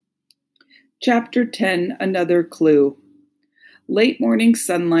Chapter 10, Another Clue. Late morning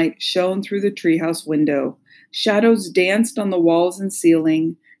sunlight shone through the treehouse window. Shadows danced on the walls and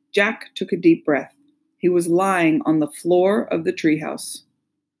ceiling. Jack took a deep breath. He was lying on the floor of the treehouse.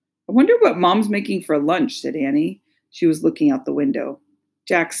 "I wonder what Mom's making for lunch," said Annie. She was looking out the window.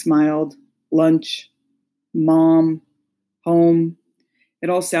 Jack smiled. Lunch. Mom. Home. It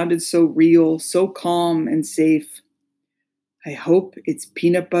all sounded so real, so calm and safe. "I hope it's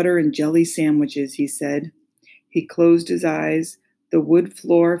peanut butter and jelly sandwiches," he said. He closed his eyes. The wood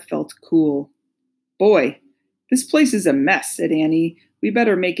floor felt cool. "Boy, this place is a mess," said Annie. "We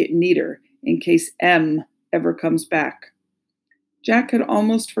better make it neater in case M ever comes back." Jack had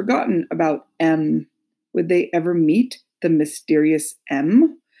almost forgotten about M. Would they ever meet the mysterious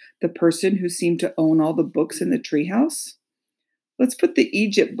M, the person who seemed to own all the books in the treehouse? "Let's put the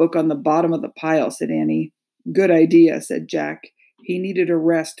Egypt book on the bottom of the pile," said Annie. "Good idea," said Jack. He needed a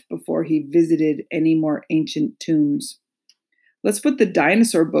rest before he visited any more ancient tombs. "Let's put the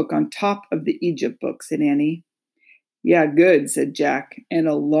dinosaur book on top of the Egypt book," said Annie. "Yeah, good," said Jack, and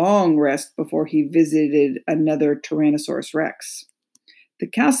a long rest before he visited another Tyrannosaurus Rex. "The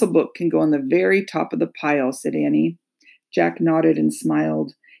castle book can go on the very top of the pile," said Annie. Jack nodded and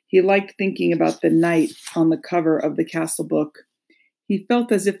smiled. He liked thinking about the knight on the cover of the castle book. He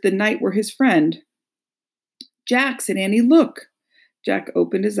felt as if the knight were his friend. "Jack," said Annie, "look." Jack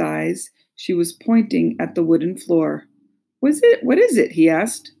opened his eyes. She was pointing at the wooden floor. What is it? He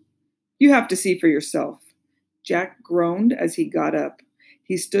asked. "You have to see for yourself." Jack groaned as he got up.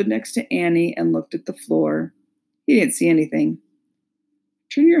 He stood next to Annie and looked at the floor. He didn't see anything.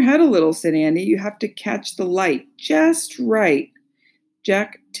 "Turn your head a little," said Annie. "You have to catch the light just right."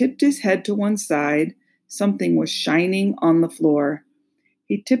 Jack tipped his head to one side. Something was shining on the floor.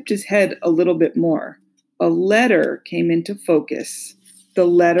 He tipped his head a little bit more. A letter came into focus. The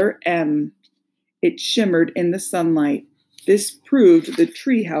letter M. It shimmered in the sunlight. This proved the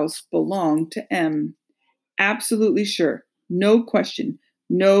treehouse belonged to M. Absolutely sure. No question.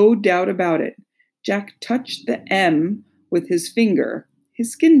 No doubt about it. Jack touched the M with his finger.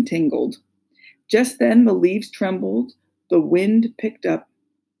 His skin tingled. Just then the leaves trembled. The wind picked up.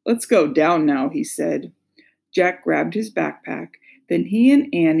 "Let's go down now," he said. Jack grabbed his backpack. Then he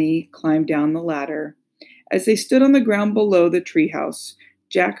and Annie climbed down the ladder. As they stood on the ground below the treehouse,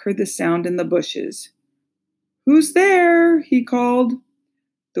 Jack heard the sound in the bushes. "Who's there?" he called.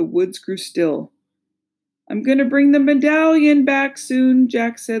 The woods grew still. "I'm going to bring the medallion back soon,"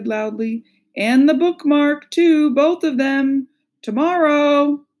 Jack said loudly. "And the bookmark, too, both of them.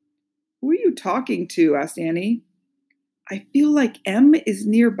 Tomorrow." "Who are you talking to?" asked Annie. "I feel like M is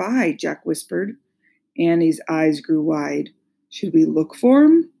nearby," Jack whispered. Annie's eyes grew wide. Should we look for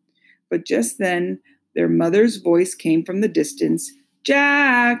him? But just then, their mother's voice came from the distance.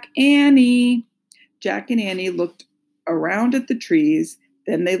 "Jack, Annie." Jack and Annie looked around at the trees.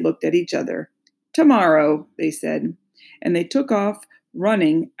 Then they looked at each other. "Tomorrow," they said. And they took off,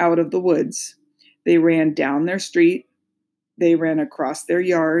 running out of the woods. They ran down their street. They ran across their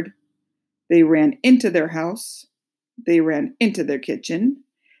yard. They ran into their house. They ran into their kitchen.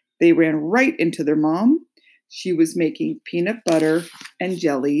 They ran right into their mom. She was making peanut butter and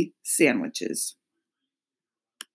jelly sandwiches.